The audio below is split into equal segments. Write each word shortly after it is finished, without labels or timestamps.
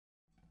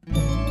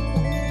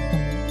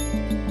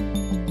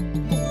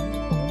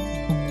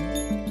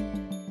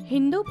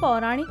हिंदू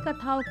पौराणिक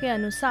कथाओं के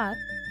अनुसार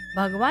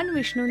भगवान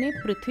विष्णु ने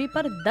पृथ्वी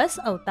पर 10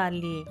 अवतार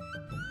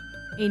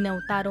लिए। इन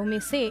अवतारों में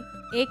से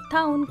एक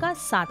था उनका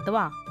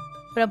 7वां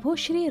प्रभु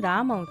श्री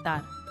राम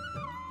अवतार,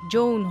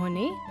 जो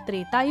उन्होंने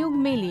त्रेतायुग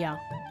में लिया।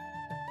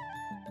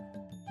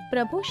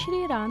 प्रभु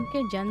श्री राम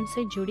के जन्म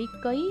से जुड़ी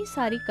कई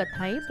सारी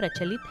कथाएं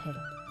प्रचलित है,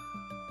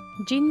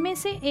 जिनमें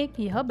से एक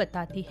यह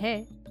बताती है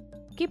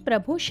कि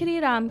प्रभु श्री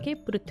राम के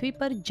पृथ्वी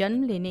पर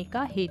जन्म लेने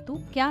का हेतु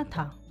क्या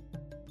था,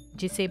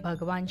 जिसे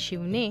भगवान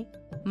शिव ने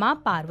मां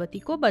पार्वती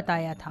को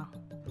बताया था।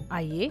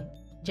 आइए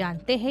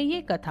जानते हैं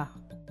ये कथा।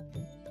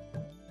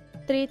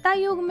 त्रेता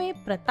युग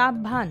में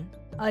प्रतापभान,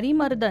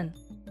 अरिमर्दन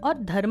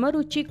और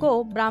धर्मरुचि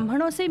को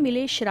ब्राह्मणों से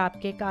मिले श्राप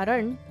के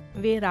कारण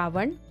वे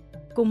रावण,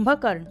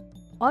 कुंभकर्ण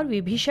और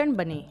विभीषण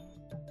बने।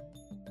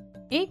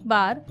 एक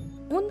बार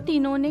उन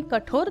तीनों ने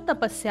कठोर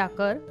तपस्या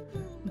कर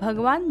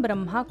भगवान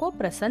ब्रह्मा को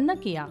प्रसन्न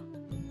किया।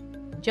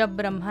 जब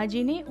ब्रह्मा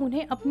जी ने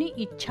उन्हें अपनी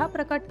इच्छा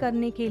प्रकट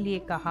करने के लिए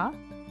कहा,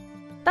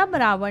 तब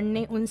रावण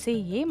ने उनसे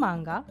ये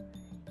मांगा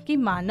कि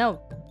मानव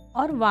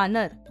और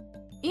वानर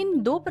इन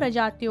 2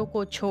 प्रजातियों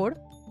को छोड़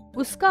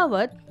उसका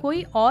वध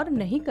कोई और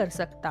नहीं कर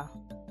सकता।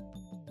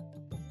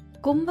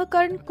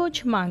 कुंभकर्ण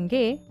कुछ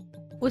मांगे,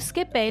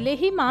 उसके पहले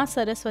ही मां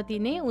सरस्वती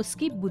ने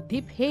उसकी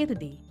बुद्धि फेर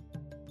दी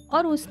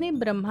और उसने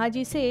ब्रह्मा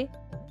जी से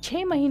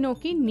 6 महीनों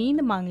की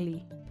नींद मांग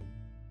ली।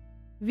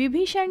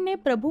 विभीषण ने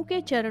प्रभु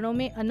के चरणों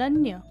में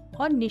अनन्य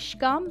और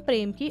निष्काम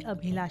प्रेम की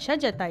अभिलाषा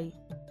जताई।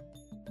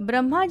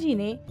 ब्रह्मा जी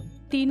ने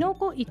तीनों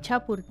को इच्छा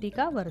पूर्ति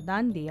का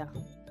वरदान दिया।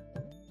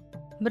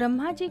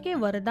 ब्रह्मा जी के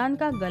वरदान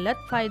का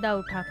गलत फायदा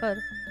उठाकर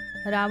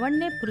रावण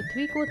ने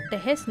पृथ्वी को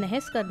तहस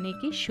नहस करने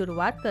की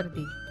शुरुआत कर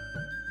दी।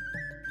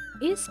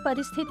 इस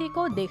परिस्थिति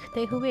को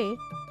देखते हुए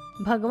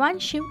भगवान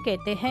शिव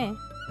कहते हैं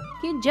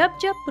कि जब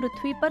जब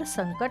पृथ्वी पर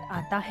संकट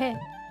आता है,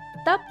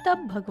 तब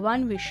तब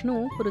भगवान विष्णु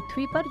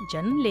पृथ्वी पर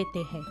जन्म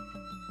लेते हैं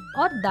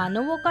और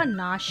दानवों का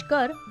नाश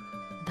कर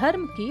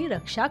धर्म की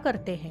रक्षा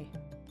करते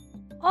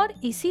हैं। और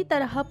इसी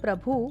तरह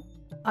प्रभु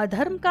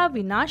अधर्म का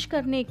विनाश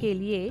करने के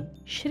लिए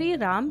श्री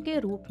राम के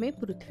रूप में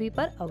पृथ्वी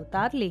पर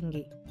अवतार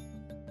लेंगे।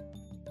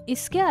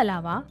 इसके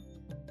अलावा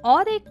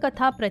और एक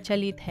कथा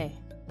प्रचलित है,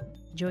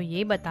 जो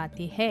ये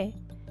बताती है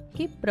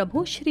कि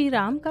प्रभु श्री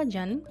राम का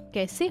जन्म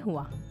कैसे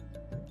हुआ।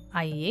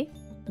 आइए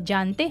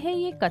जानते हैं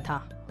ये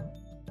कथा।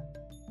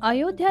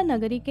 अयोध्या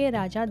नगरी के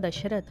राजा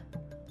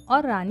दशरथ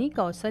और रानी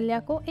कौसल्या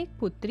को एक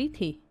पुत्री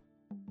थी,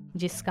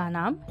 जिसका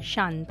नाम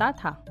शांता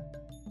था।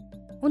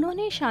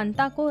 उन्होंने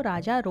शांता को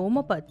राजा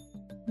रोमपद,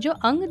 जो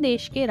अंग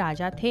देश के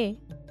राजा थे,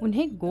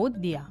 उन्हें गोद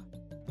दिया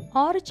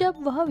और जब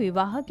वह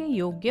विवाह के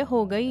योग्य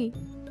हो गई,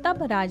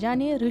 तब राजा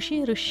ने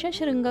ऋषि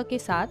ऋष्यशृंग के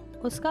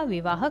साथ उसका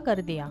विवाह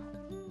कर दिया।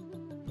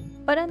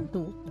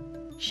 परंतु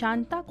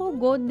शांता को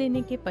गोद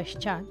देने के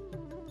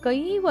पश्चात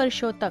कई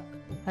वर्षों तक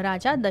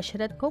राजा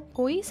दशरथ को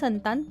कोई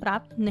संतान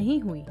प्राप्त नहीं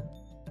हुई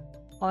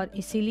और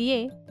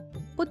इसीलिए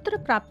पुत्र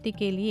प्राप्ति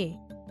के लिए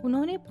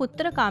उन्होंने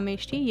पुत्र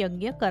कामेष्टि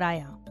यज्ञ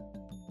कराया।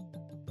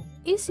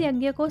 इस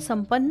यज्ञ को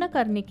संपन्न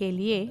करने के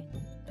लिए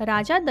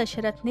राजा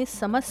दशरथ ने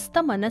समस्त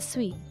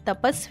मनस्वी,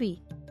 तपस्वी,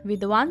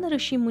 विद्वान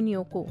ऋषि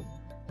मुनियों को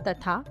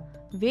तथा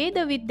वेद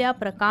विद्या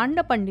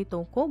प्रकांड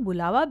पंडितों को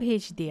बुलावा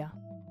भेज दिया।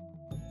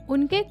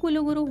 उनके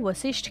कुलगुरु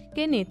वशिष्ठ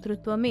के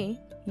नेतृत्व में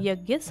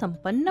यज्ञ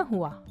संपन्न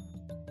हुआ।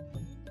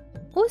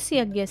 उस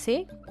यज्ञ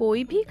से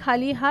कोई भी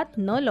खाली हाथ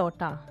न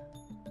लौटा।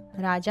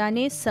 राजा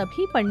ने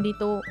सभी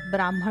पंडितों,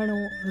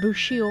 ब्राह्मणों,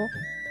 ऋषियों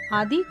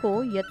आदि को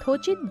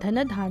यथोचित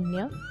धन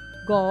धान्य,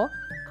 गौ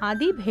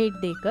आदि भेंट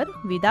देकर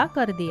विदा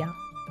कर दिया।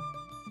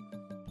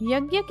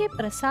 यज्ञ के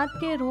प्रसाद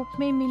के रूप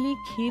में मिली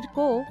खीर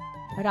को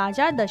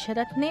राजा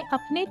दशरथ ने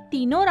अपने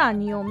तीनों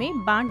रानियों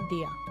में बांट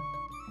दिया।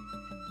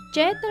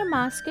 चैत्र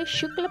मास के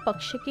शुक्ल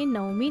पक्ष की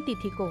 9वीं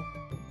तिथि को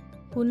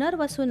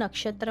पुनर्वसु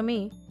नक्षत्र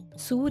में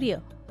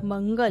सूर्य,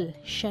 मंगल,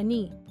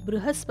 शनि,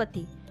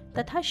 बृहस्पति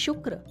तथा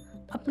शुक्र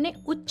अपने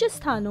उच्च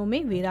स्थानों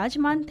में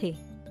विराजमान थे।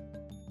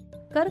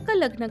 कर्क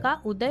लग्न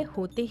का उदय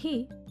होते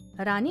ही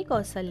रानी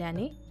कौसल्या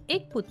ने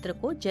एक पुत्र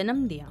को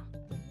जन्म दिया।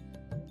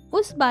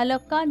 उस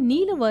बालक का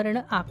नील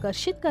वर्ण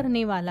आकर्षित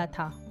करने वाला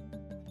था।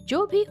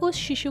 जो भी उस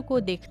शिशु को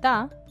देखता,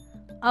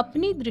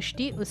 अपनी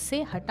दृष्टि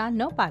उससे हटा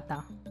न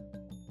पाता।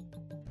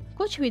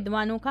 कुछ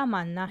विद्वानों का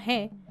मानना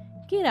है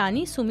कि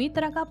रानी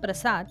सुमित्रा का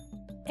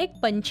प्रसाद एक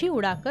पंछी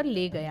उड़ाकर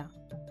ले गया,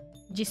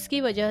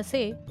 जिसकी वजह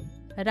से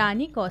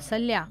रानी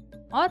कौसल्या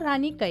और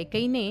रानी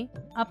कैकेयी ने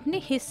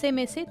अपने हिस्से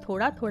में से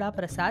थोड़ा थोड़ा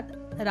प्रसाद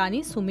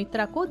रानी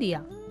सुमित्रा को दिया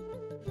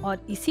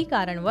और इसी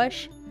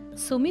कारणवश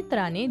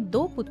सुमित्रा ने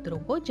 2 पुत्रों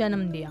को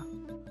जन्म दिया।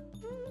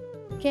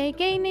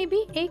 कैकेयी ने भी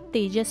एक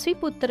तेजस्वी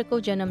पुत्र को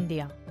जन्म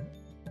दिया।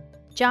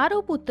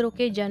 चारों पुत्रों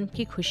के जन्म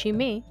की खुशी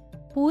में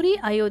पूरी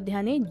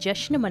अयोध्या ने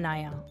जश्न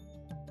मनाया।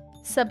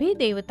 सभी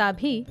देवता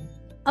भी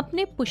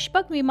अपने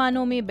पुष्पक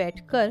विमानों में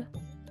बैठकर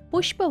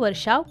पुष्प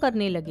वर्षाव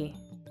करने लगे।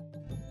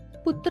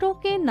 पुत्रों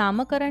के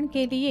नामकरण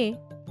के लिए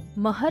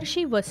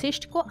महर्षि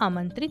वशिष्ठ को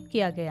आमंत्रित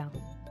किया गया।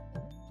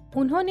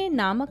 उन्होंने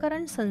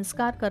नामकरण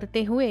संस्कार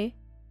करते हुए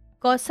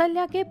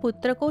कौसल्या के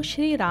पुत्र को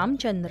श्री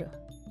रामचंद्र,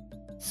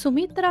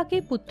 सुमित्रा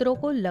के पुत्रों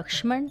को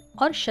लक्ष्मण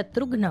और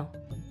शत्रुघ्न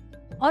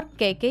और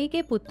कैकेयी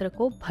के पुत्र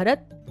को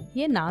भरत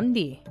ये नाम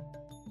दिए।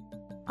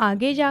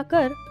 आगे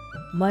जाकर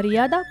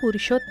मर्यादा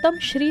पुरुषोत्तम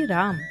श्री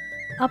राम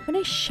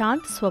अपने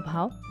शांत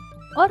स्वभाव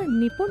और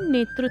निपुण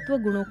नेतृत्व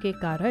गुणों के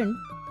कारण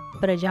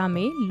प्रजा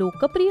में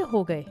लोकप्रिय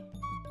हो गए।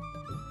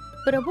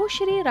 प्रभु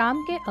श्री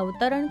राम के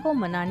अवतरण को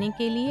मनाने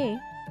के लिए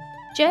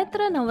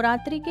चैत्र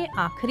नवरात्रि के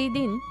आखिरी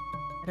दिन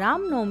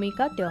रामनवमी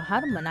का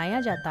त्योहार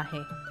मनाया जाता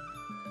है।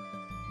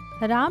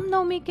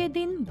 रामनवमी के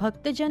दिन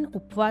भक्तजन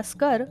उपवास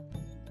कर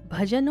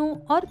भजनों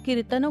और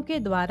कीर्तनों के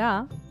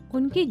द्वारा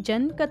उनकी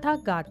जन्म कथा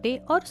गाते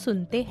और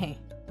सुनते हैं।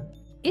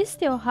 इस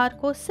त्योहार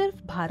को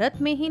सिर्फ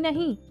भारत में ही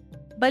नहीं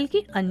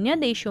बल्कि अन्य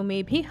देशों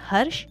में भी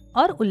हर्ष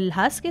और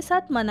उल्लास के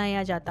साथ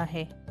मनाया जाता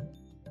है।